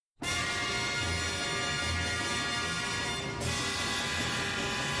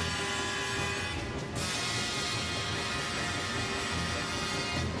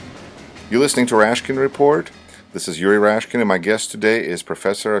You're listening to Rashkin Report. This is Yuri Rashkin, and my guest today is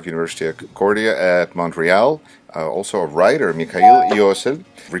professor of University of Concordia at Montreal, also a writer, Mikhail Iosel,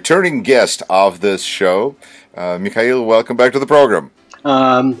 returning guest of this show. Mikhail, welcome back to the program.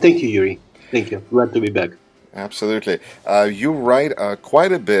 Thank you, Yuri. Thank you. Glad to be back. Absolutely. You write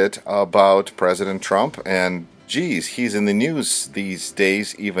quite a bit about President Trump, and geez, he's in the news these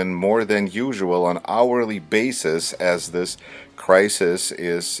days even more than usual on an hourly basis as this crisis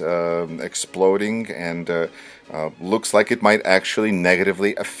is exploding and looks like it might actually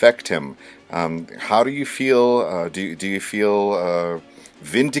negatively affect him. How do you feel? Do you feel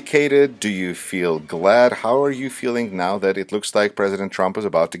vindicated? Do you feel glad? How are you feeling now that it looks like President Trump is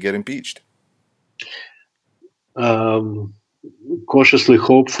about to get impeached? Cautiously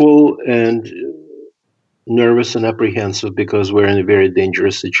hopeful and nervous and apprehensive because we're in a very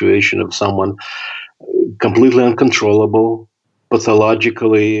dangerous situation of someone completely uncontrollable,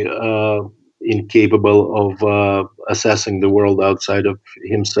 pathologically incapable of assessing the world outside of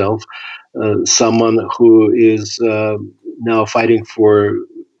himself, someone who is now fighting for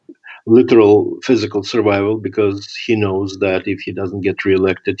literal physical survival because he knows that if he doesn't get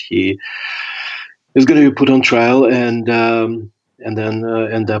reelected, he is going to be put on trial and then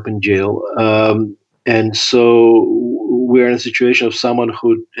end up in jail. And so we're in a situation of someone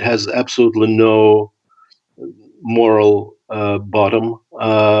who has absolutely no moral bottom.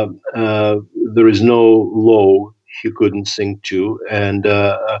 There is no law he couldn't sink to, and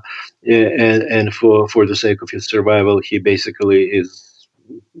for the sake of his survival, he basically is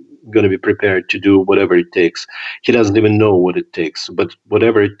going to be prepared to do whatever it takes. He doesn't even know what it takes, but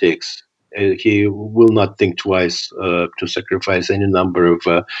whatever it takes. He will not think twice to sacrifice any number of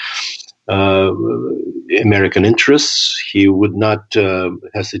American interests. He would not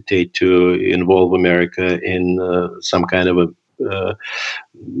hesitate to involve America in some kind of a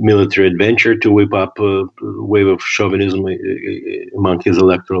military adventure to whip up a wave of chauvinism among his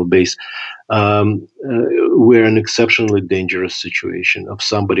electoral base. We're in an exceptionally dangerous situation of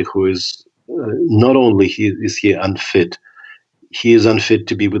somebody who is not only is he unfit, he is unfit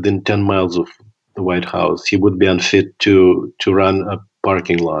to be within 10 miles of the White House. He would be unfit to run a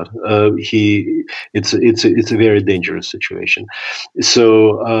parking lot. It's a very dangerous situation.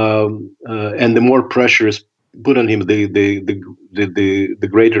 So and the more pressure is put on him, the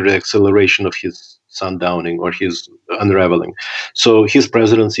greater the acceleration of his sundowning or his unraveling. So his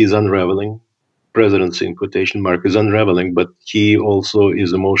presidency is unraveling. Presidency in quotation mark is unraveling, but he also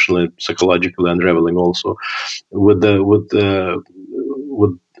is emotionally, psychologically unraveling also with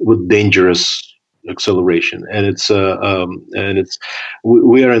dangerous acceleration, and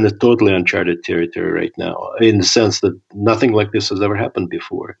we are in a totally uncharted territory right now, in the sense that nothing like this has ever happened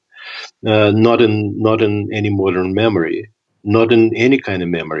before, not in any modern memory, not in any kind of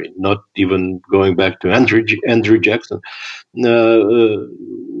memory, not even going back to Andrew Jackson.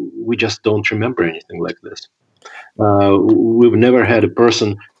 We just don't remember anything like this. We've never had a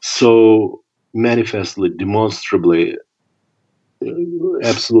person so manifestly, demonstrably,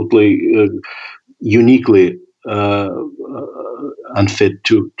 absolutely, uniquely unfit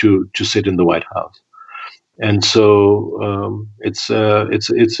to sit in the White House, and so it's a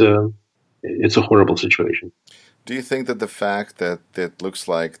horrible situation. Do you think that the fact that it looks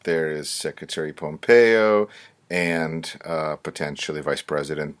like there is Secretary Pompeo and potentially Vice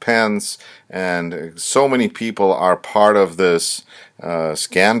President Pence and so many people are part of this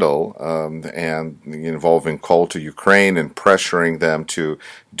scandal and involving call to Ukraine and pressuring them to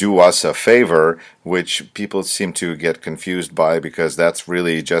do us a favor, which people seem to get confused by because that's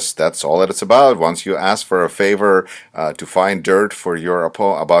really that's all that it's about. Once you ask for a favor to find dirt for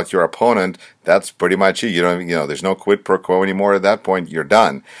about your opponent, that's pretty much it. There's no quid pro quo anymore. At that point, you're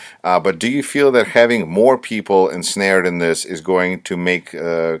done. But do you feel that having more people ensnared in this is going to make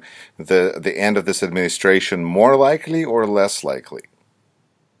the end of this administration more likely or less likely?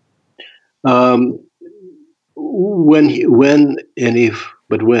 When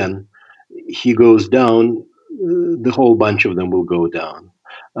he goes down, the whole bunch of them will go down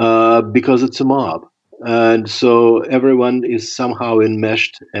because it's a mob. And so everyone is somehow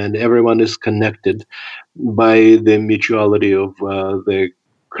enmeshed and everyone is connected by the mutuality of the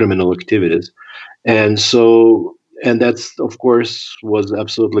criminal activities. And so, and that's, of course, was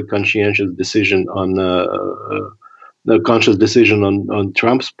absolutely conscientious decision on the conscious decision on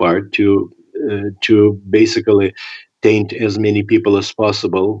Trump's part to basically taint as many people as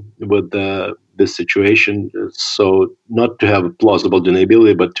possible with this situation, so not to have plausible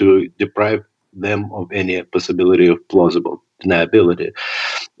deniability, but to deprive them of any possibility of plausible deniability.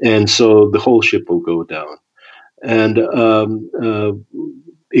 And so the whole ship will go down. And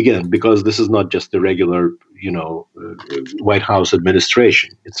again, because this is not just a regular, White House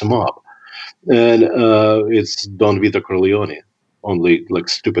administration; it's a mob, and it's Don Vito Corleone, only like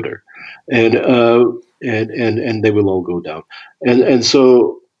stupider, and and they will all go down, and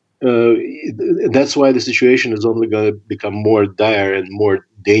so. That's why the situation is only going to become more dire and more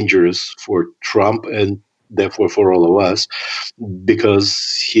dangerous for Trump and therefore for all of us, because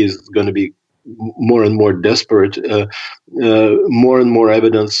he's going to be more and more desperate. More and more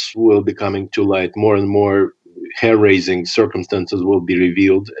evidence will be coming to light. More and more hair-raising circumstances will be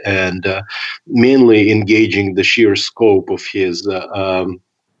revealed, and mainly engaging the sheer scope of his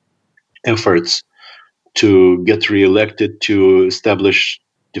efforts to get reelected, to establish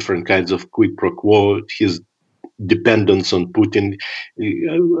different kinds of quid pro quo, his dependence on Putin.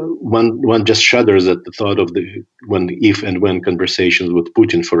 One just shudders at the thought of the if and when conversations with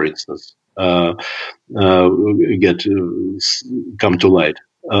Putin, for instance, get come to light.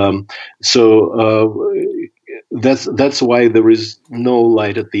 So that's why there is no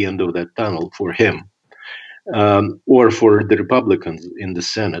light at the end of that tunnel for him, or for the Republicans in the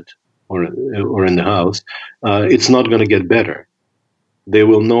Senate or in the House. It's not going to get better. They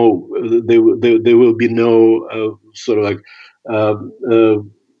will know. There will be no sort of like uh, uh,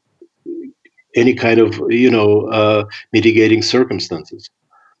 any kind of mitigating circumstances.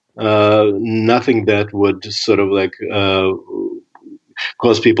 Nothing that would sort of like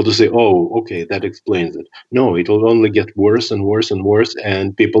cause people to say, "Oh, okay, that explains it." No, it will only get worse and worse and worse,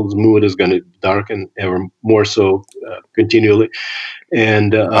 and people's mood is going to darken ever more so continually.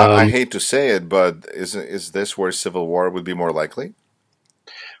 And I hate to say it, but is this where civil war would be more likely?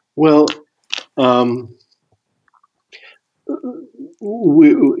 well. Um,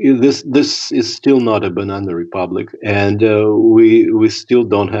 this is still not a banana republic, and we still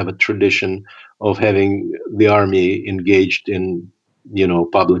don't have a tradition of having the army engaged in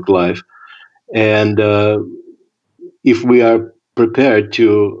public life. And if we are prepared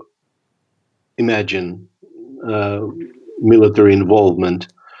to imagine uh, military involvement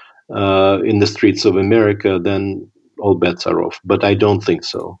in the streets of America, then all bets are off. But I don't think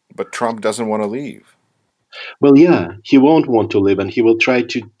so. But Trump doesn't want to leave. Well, yeah, he won't want to live, and he will try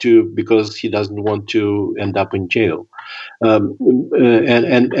to because he doesn't want to end up in jail, and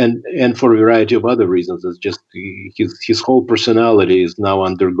for a variety of other reasons. It's just his whole personality is now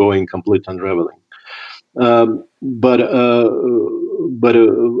undergoing complete unraveling. But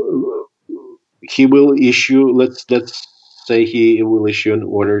he will issue. Let's say he will issue an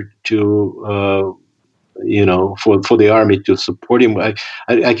order to. For the army to support him.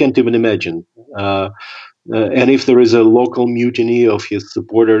 I can't even imagine. And if there is a local mutiny of his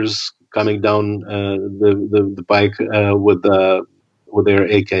supporters coming down the pike with their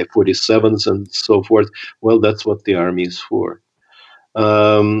AK-47s and so forth, well, that's what the army is for. We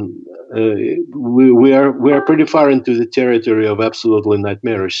are pretty far into the territory of absolutely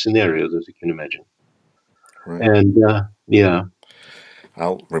nightmarish scenarios, as you can imagine. Right. And yeah.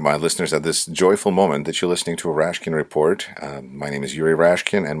 I'll remind listeners at this joyful moment that you're listening to a Rashkin Report. My name is Yuri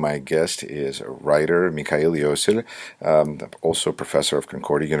Rashkin, and my guest is writer Mikhail Yosil, also professor of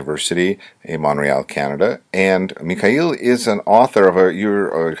Concordia University in Montreal, Canada. And Mikhail is an author of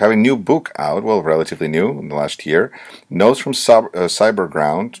you're having a new book out, well, relatively new in the last year, Notes from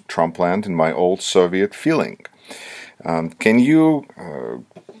Cyberground, Trumpland, and My Old Soviet Feeling. Can you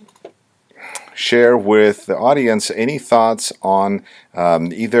share with the audience any thoughts on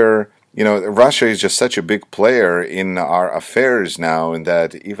either, Russia is just such a big player in our affairs now, in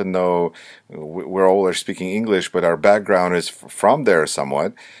that even though we're all are speaking English, but our background is from there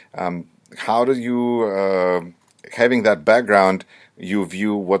somewhat. How do you, having that background, you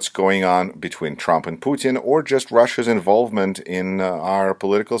view what's going on between Trump and Putin, or just Russia's involvement in our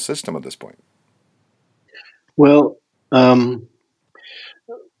political system at this point? Well,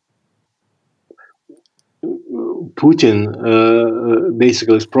 Putin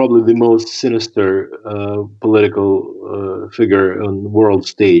basically is probably the most sinister political figure on the world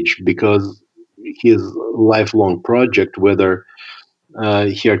stage, because his lifelong project, whether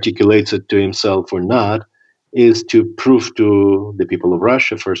he articulates it to himself or not, is to prove to the people of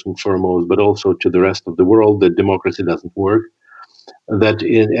Russia, first and foremost, but also to the rest of the world, that democracy doesn't work, and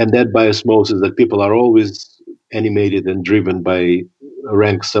that by osmosis, that people are always animated and driven by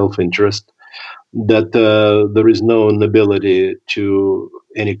rank self-interest, that there is no nobility to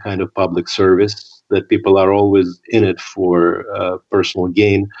any kind of public service, that people are always in it for personal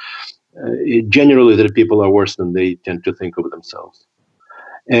gain. Generally, that people are worse than they tend to think of themselves.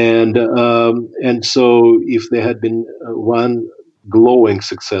 And so, if there had been one glowing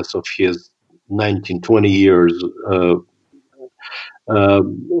success of his 19, 20 years at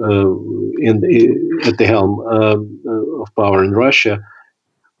the helm of power in Russia,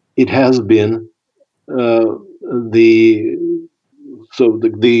 it has been the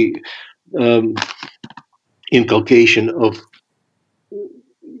the inculcation of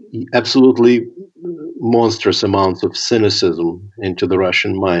absolutely monstrous amounts of cynicism into the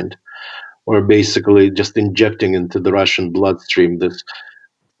Russian mind, or basically just injecting into the Russian bloodstream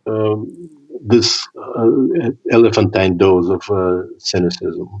um, this elephantine dose of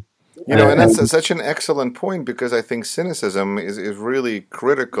cynicism. And that's And such an excellent point because I think cynicism is really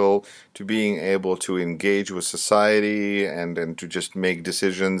critical to being able to engage with society and to just make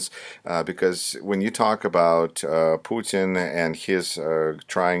decisions. Because when you talk about Putin and his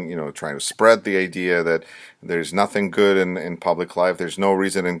trying to spread the idea that there's nothing good in public life, there's no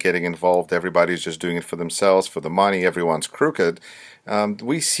reason in getting involved, everybody's just doing it for themselves, for the money, everyone's crooked.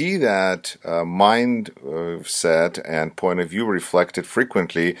 We see that mindset and point of view reflected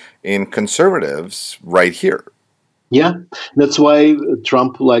frequently in conservatives right here. yeah, that's why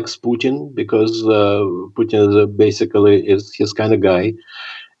Trump likes Putin, because Putin basically is his kind of guy.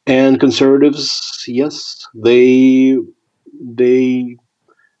 And conservatives, yes, they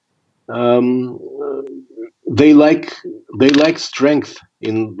um, they like they like strength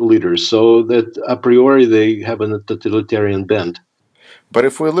in leaders, so that a priori they have a totalitarian bent. But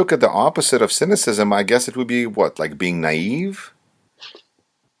if we look at the opposite of cynicism, I guess it would be what, like being naive?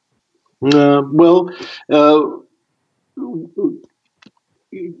 Well, uh,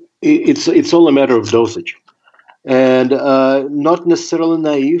 it's all a matter of dosage, and not necessarily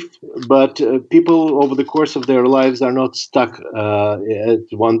naive, but people over the course of their lives are not stuck at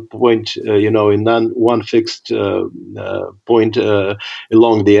one point, in one fixed point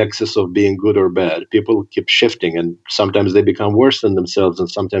along the axis of being good or bad. People keep shifting, and sometimes they become worse than themselves, and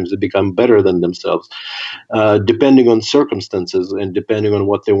sometimes they become better than themselves, depending on circumstances and depending on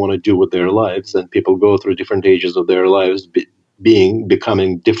what they want to do with their lives. And people go through different ages of their lives,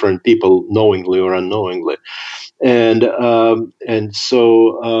 becoming different people, knowingly or unknowingly. And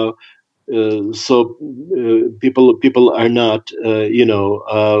people are not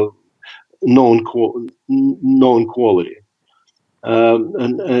known quality,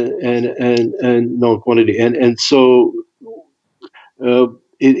 and known quantity, and so uh,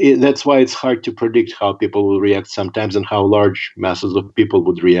 that's why it's hard to predict how people will react sometimes, and how large masses of people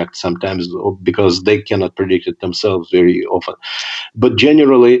would react sometimes, because they cannot predict it themselves very often. But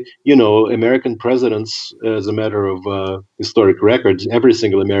generally, American presidents, as a matter of historic records, every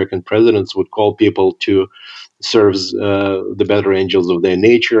single American president would call people to serve the better angels of their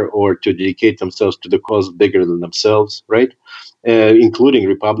nature, or to dedicate themselves to the cause bigger than themselves, right? Including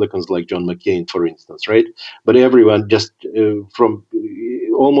Republicans like John McCain, for instance, right? But everyone, just from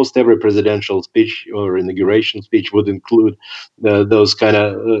almost every presidential speech or inauguration speech, would include those kind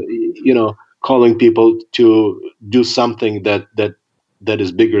of, calling people to do something that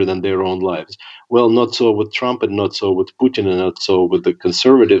is bigger than their own lives. Well, not so with Trump, and not so with Putin, and not so with the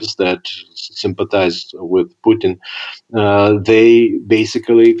conservatives that sympathize with Putin. They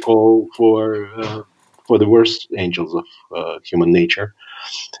basically call for the worst angels of human nature.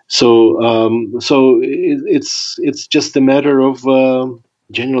 So it's just a matter of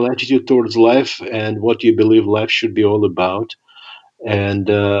general attitude towards life, and what you believe life should be all about, and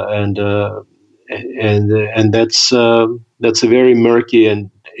uh, and uh, and that's a very murky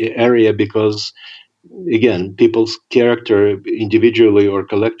and area, because again, people's character, individually or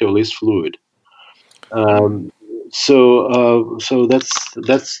collectively, is fluid. Um, so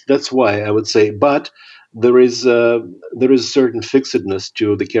that's why I would say. But there is there is a certain fixedness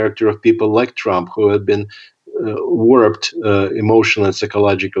to the character of people like Trump, who have been warped emotional and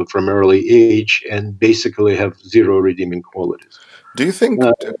psychological from early age, and basically have zero redeeming qualities. Do you think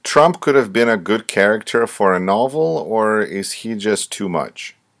Uh, Trump could have been a good character for a novel, or is he just too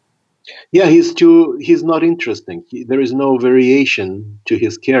much? yeah, he's not interesting. There is no variation to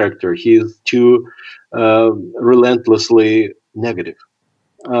his character. He is too relentlessly negative.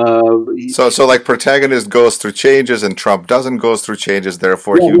 So like protagonist goes through changes and Trump doesn't go through changes,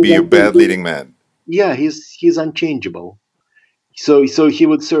 therefore Yeah, he would he's be a bad leading man. yeah, he's unchangeable. So he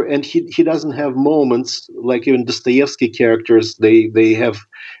would serve, and he doesn't have moments like even Dostoevsky characters. They have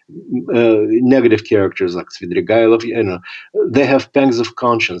negative characters like Svidrigailov. They have pangs of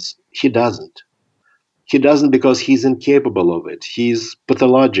conscience. He doesn't. He doesn't, because he's incapable of it. He's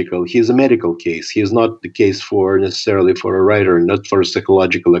pathological. He's a medical case. He is not the case for necessarily for a writer, not for a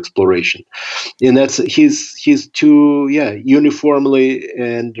psychological exploration. And he's too, yeah, uniformly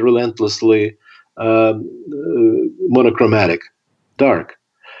and relentlessly monochromatic, dark.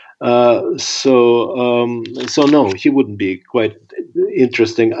 So no, he wouldn't be quite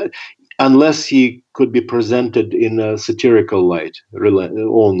interesting unless he could be presented in a satirical light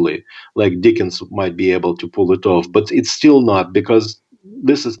only, like Dickens might be able to pull it off. But it's still not, because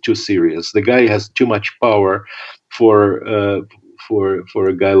this is too serious. The guy has too much power for for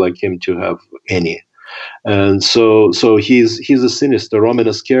a guy like him to have any. And so he's a sinister,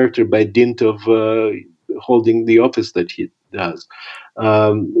 ominous character by dint of holding the office that he does.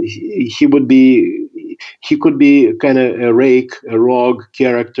 He would be, he could be kind of a rake, a rogue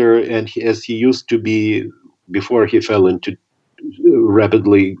character, and as he used to be before he fell into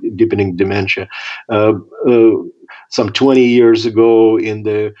rapidly deepening dementia. Uh, uh, some 20 years ago, in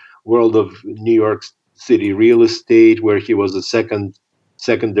the world of New York City real estate, where he was a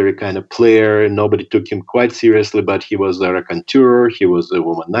secondary kind of player, and nobody took him quite seriously, but he was a raconteur, he was a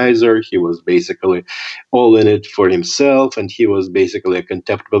womanizer, he was basically all in it for himself, and he was basically a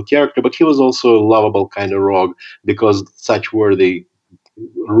contemptible character, but he was also a lovable kind of rogue, because such were the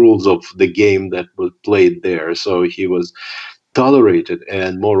rules of the game that was played there. So he was tolerated,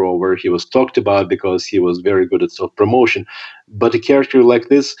 and moreover he was talked about because he was very good at self-promotion. But a character like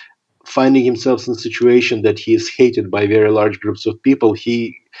this, finding himself in a situation that he is hated by very large groups of people,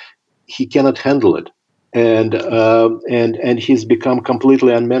 he cannot handle it, and he's become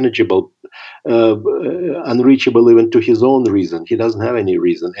completely unmanageable, unreachable even to his own reason. He doesn't have any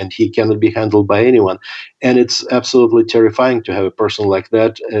reason, and he cannot be handled by anyone. And it's absolutely terrifying to have a person like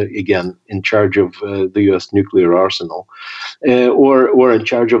that, again, in charge of the U.S. nuclear arsenal, or in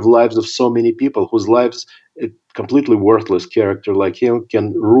charge of lives of so many people whose lives a completely worthless character like him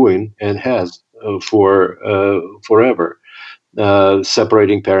can ruin, and has for forever.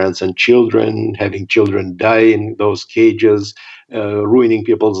 Separating parents and children, having children die in those cages, ruining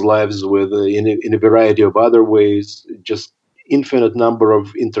people's lives with in a variety of other ways. Just infinite number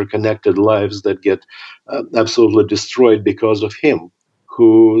of interconnected lives that get absolutely destroyed because of him,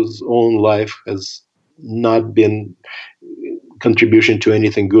 whose own life has not been contribution to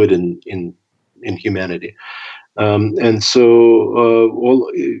anything good in humanity. And so,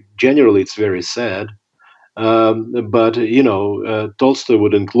 all generally, it's very sad. But Tolstoy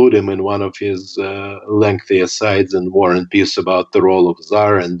would include him in one of his lengthy asides in War and Peace about the role of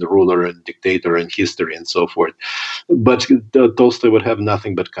Tsar and the ruler and dictator in history and so forth. But Tolstoy would have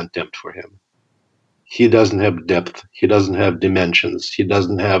nothing but contempt for him. He doesn't have depth. He doesn't have dimensions. He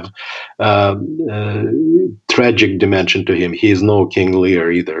doesn't have tragic dimension to him. He is no King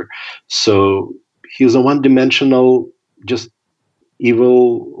Lear either. So he's a one-dimensional, just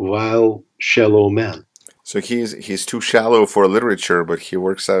evil, vile, shallow man. So he's too shallow for literature, but he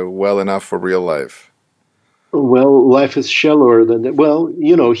works out well enough for real life. Well, life is shallower than that. Well,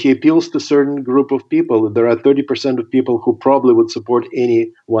 he appeals to a certain group of people. There are 30% of people who probably would support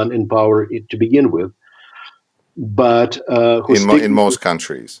anyone in power to begin with, but who In most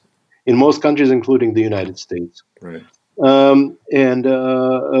countries, in most countries, including the United States. right? And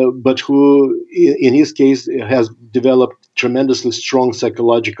but who, in his case, has developed tremendously strong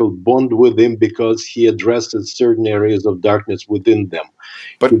psychological bond with him because he addressed certain areas of darkness within them.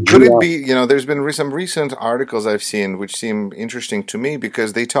 But could it be, there's been some recent articles I've seen which seem interesting to me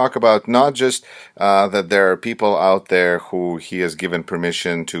because they talk about not just that there are people out there who he has given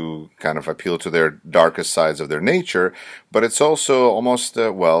permission to kind of appeal to their darkest sides of their nature, but it's also almost,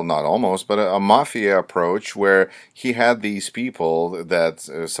 well, not almost, but a mafia approach where he had these people that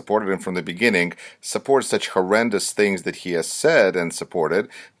supported him from the beginning support such horrendous things that he has said and supported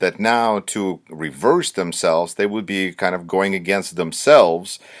that now to reverse themselves, they would be kind of going against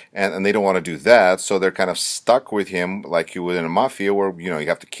themselves, and they don't want to do that, so they're kind of stuck with him like you would in a mafia where you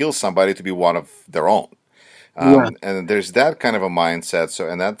have to kill somebody to be one of their own. Yeah. And there's that kind of a mindset, so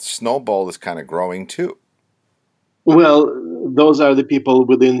and that snowball is kind of growing too. Well, those are the people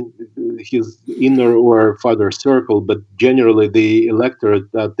within his inner or farther circle, but generally the electorate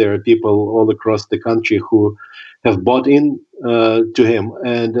out there are people all across the country who have bought in to him,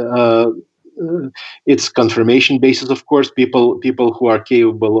 and it's confirmation basis. Of course, people who are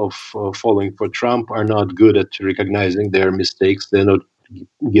capable of falling for Trump are not good at recognizing their mistakes. They're not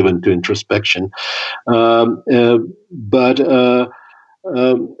given to introspection, but.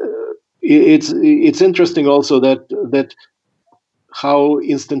 Um, it's interesting also that how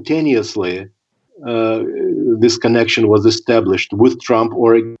instantaneously uh, this connection was established with Trump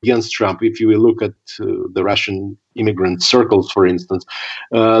or against Trump. If you look at the Russian immigrant circles, for instance,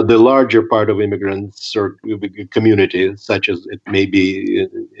 the larger part of immigrant community, such as it may be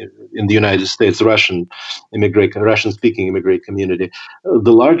in the United States, Russian-speaking immigrant community,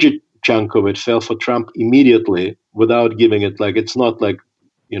 the larger chunk of it fell for Trump immediately without giving it, like, it's not like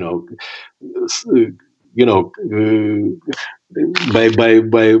you know,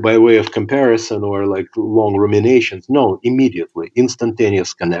 by way of comparison or like long ruminations. No, immediately,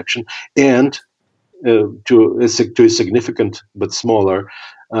 instantaneous connection, and to a significant but smaller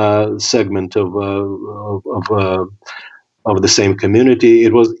segment of the same community.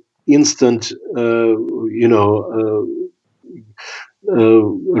 It was instant,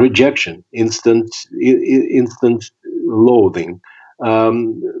 rejection, instant loathing.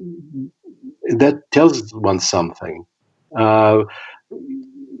 Um, that tells one something. Uh,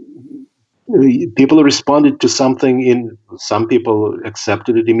 People responded to something. In some people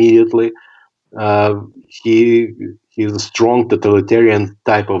accepted it immediately. Uh, he he's a strong totalitarian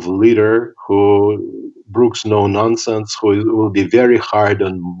type of leader who brooks no nonsense, who will be very hard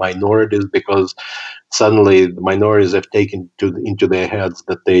on minorities because suddenly the minorities have taken into their heads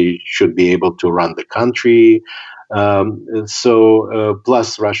that they should be able to run the country.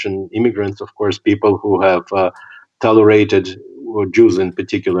 Plus Russian immigrants, of course, people who have tolerated, or Jews in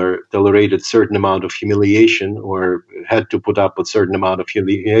particular, tolerated certain amount of humiliation or had to put up with certain amount of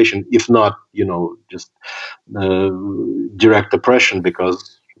humiliation, if not, just uh, direct oppression,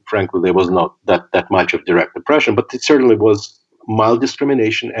 because frankly there was not that much of direct oppression, but it certainly was mild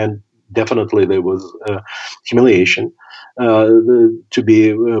discrimination, and definitely there was humiliation to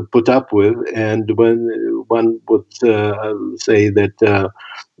be put up with. And when one would say that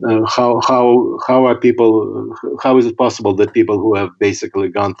how are people, how is it possible that people who have basically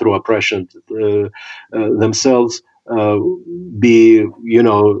gone through oppression themselves be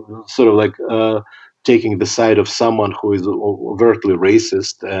sort of like taking the side of someone who is overtly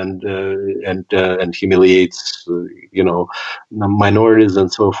racist and humiliates minorities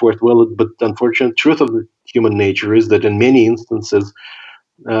and so forth. Well, but the unfortunate truth of the human nature is that in many instances,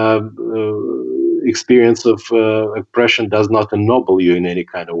 uh, uh, experience of oppression does not ennoble you in any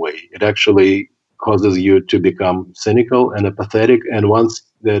kind of way. It actually causes you to become cynical and apathetic. And once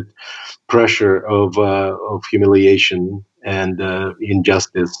that pressure of humiliation and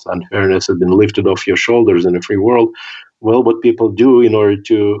injustice, unfairness has been lifted off your shoulders in a free world, well, what people do in order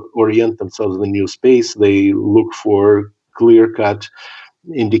to orient themselves in a new space, they look for clear-cut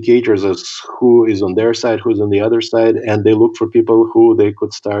indicators as who is on their side, who's on the other side, and they look for people who they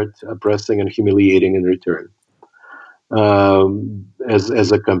could start oppressing and humiliating in return,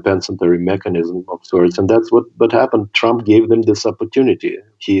 as a compensatory mechanism of sorts. And that's what happened. Trump gave them this opportunity.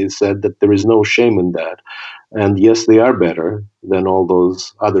 He said that there is no shame in that. And yes, they are better than all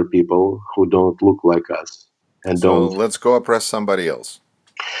those other people who don't look like us and So don't. let's go oppress somebody else.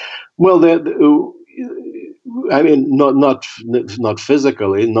 Well, I mean, not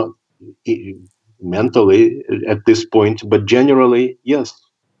physically, not mentally at this point, but generally, yes.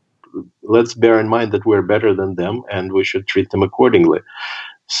 Let's bear in mind that we're better than them, and we should treat them accordingly.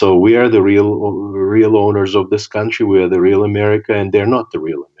 So we are the real owners of this country. We are the real America, and they're not the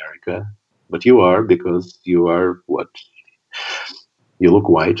real America. But you are, because you are what? You look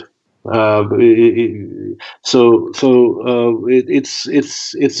white.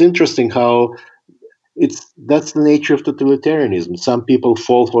 It's interesting how that's the nature of totalitarianism. Some people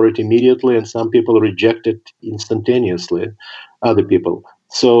fall for it immediately, and some people reject it instantaneously. Other people.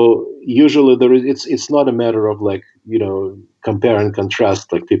 So usually it's not a matter of like compare and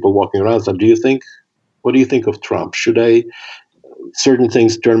contrast, like people walking around. So what do you think of Trump? Should I, certain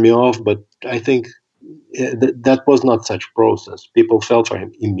things turn me off, but I think that was not such a process. People fell for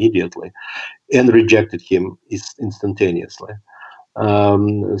him immediately and rejected him instantaneously.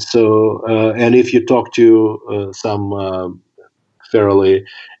 And if you talk to some fairly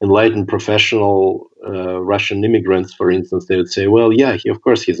enlightened professional Russian immigrants, for instance, they would say, well, yeah, of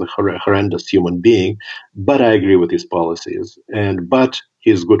course, he's a horrendous human being, but I agree with his policies. But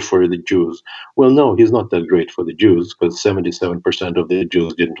he's good for the Jews. Well, no, he's not that great for the Jews, because 77% of the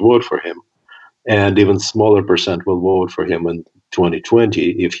Jews didn't vote for him. And even smaller percent will vote for him in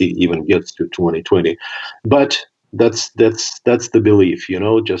 2020, if he even gets to 2020. But that's the belief,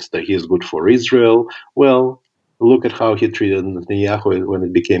 just that he is good for Israel. Well, look at how he treated Netanyahu when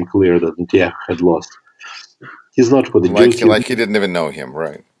it became clear that Netanyahu had lost. He's not for the Jews. Like he didn't even know him,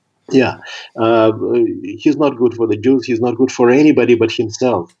 right? Yeah, he's not good for the Jews. He's not good for anybody but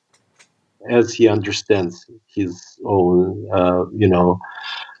himself, as he understands his own,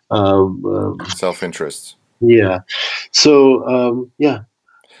 Self-interest. yeah. So yeah.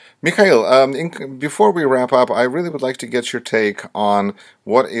 Mikhail, before we wrap up, I really would like to get your take on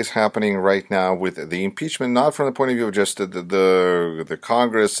what is happening right now with the impeachment, not from the point of view of just the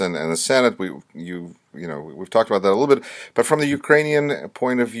Congress and the Senate. You we've talked about that a little bit, but from the Ukrainian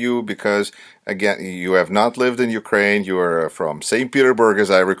point of view, because again, you have not lived in Ukraine. You are from St. Petersburg,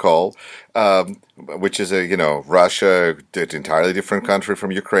 as I recall, which is Russia, an entirely different country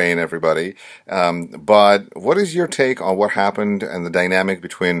from Ukraine. Everybody, but what is your take on what happened and the dynamic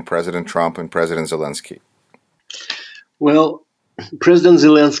between President Trump and President Zelensky? Well, President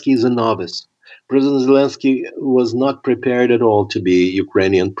Zelensky is a novice. President Zelensky was not prepared at all to be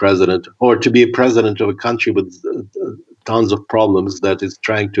Ukrainian president or to be a president of a country with tons of problems that is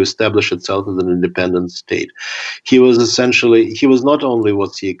trying to establish itself as an independent state. He was not only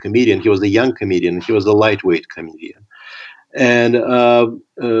was he a comedian, he was a young comedian, he was a lightweight comedian. And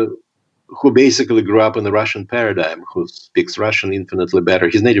who basically grew up in the Russian paradigm, who speaks Russian infinitely better.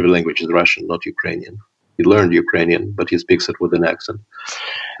 His native language is Russian, not Ukrainian. He learned Ukrainian, but he speaks it with an accent.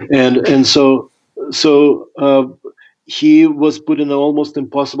 And so he was put in an almost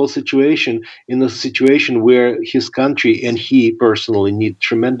impossible situation, in a situation where his country and he personally need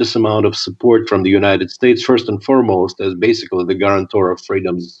tremendous amount of support from the United States, first and foremost, as basically the guarantor of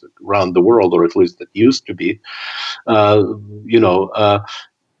freedoms around the world, or at least it used to be.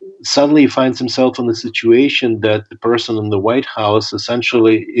 Suddenly he finds himself in the situation that the person in the White House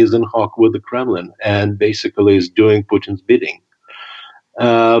essentially is in hoc with the Kremlin and basically is doing Putin's bidding.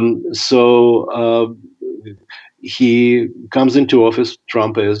 He comes into office,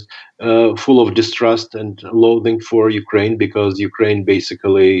 Trump is, full of distrust and loathing for Ukraine because Ukraine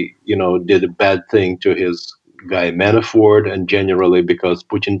basically, did a bad thing to his guy Manafort, and generally because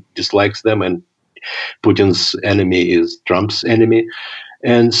Putin dislikes them and Putin's enemy is Trump's enemy.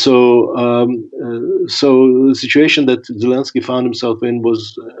 And so the situation that Zelensky found himself in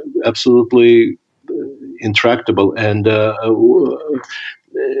was absolutely intractable and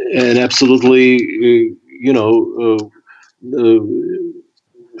absolutely,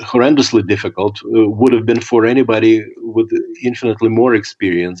 horrendously difficult. Would have been for anybody with infinitely more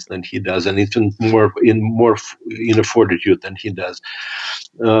experience than he does, and even more inner fortitude than he does.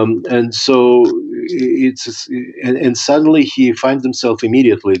 And so and suddenly he finds himself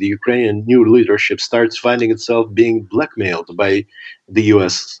immediately. The Ukrainian new leadership starts finding itself being blackmailed by the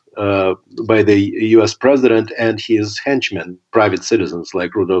U.S. By the U.S. president and his henchmen, private citizens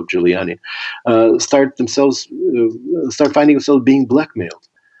like Rudolph Giuliani, start finding themselves being blackmailed.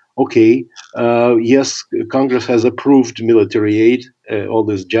 Okay, yes, Congress has approved military aid, all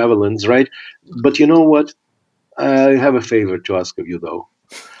these javelins, right? But you know what? I have a favor to ask of you, though.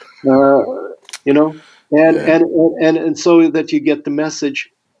 And so that you get the message,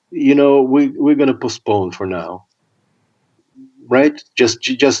 we're going to postpone for now, right? Just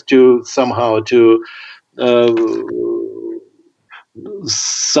to somehow to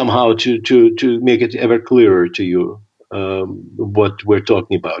make it ever clearer to you what we're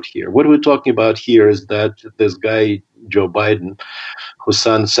talking about here. What we're talking about here is that this guy Joe Biden, whose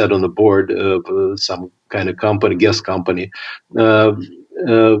son sat on the board of some kind of company, guest company.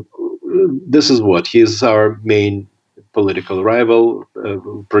 This is what he's our main political rival,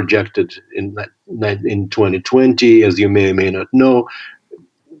 projected in 2020. As you may or may not know,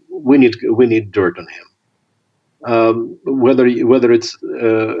 we need dirt on him. Whether it's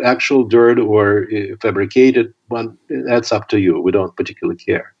actual dirt or fabricated one, that's up to you. We don't particularly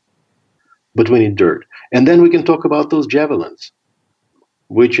care. But we need dirt. And then we can talk about those javelins,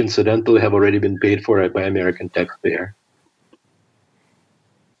 which incidentally have already been paid for by American taxpayer.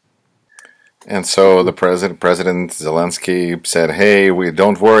 And so the President Zelensky said, "Hey,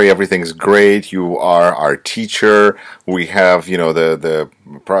 don't worry, everything's great. You are our teacher. We have, the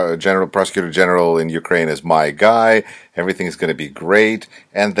prosecutor general in Ukraine is my guy. Everything is going to be great."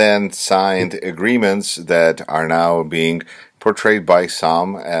 And then signed agreements that are now being portrayed by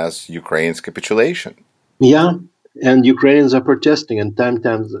some as Ukraine's capitulation. Yeah. And Ukrainians are protesting, and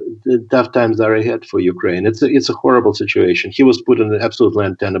tough times are ahead for Ukraine. It's a horrible situation. He was put in an absolutely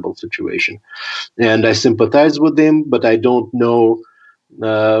untenable situation, and I sympathize with him, but I don't know.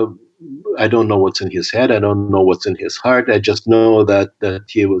 I don't know what's in his head. I don't know what's in his heart. I just know that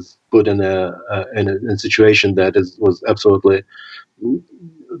he was put in a situation that was absolutely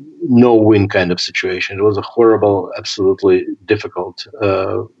no-win kind of situation. It was a horrible, absolutely difficult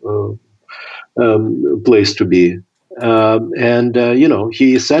place to be. He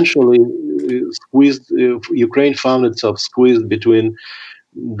essentially squeezed. Ukraine found itself squeezed between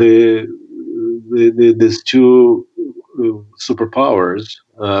these two superpowers.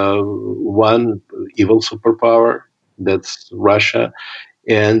 One evil superpower, that's Russia,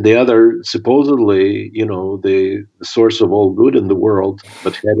 and the other supposedly, the source of all good in the world,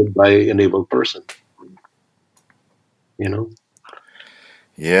 but headed by an evil person.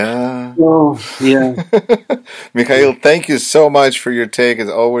 Yeah. Oh, yeah. Mikhail, thank you so much for your take. It's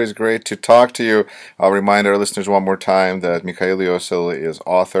always great to talk to you. I'll remind our listeners one more time that Mikhail Yossel is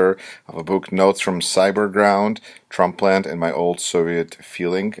author of a book, Notes from Cyberground, Trumpland and My Old Soviet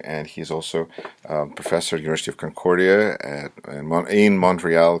Feeling, and he's also a professor at the University of Concordia in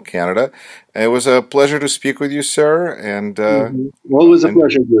Montreal, Canada. It was a pleasure to speak with you, sir, and Always a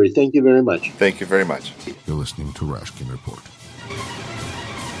pleasure, Gary. Thank you very much. thank you very much. You're listening to Rashkin Report.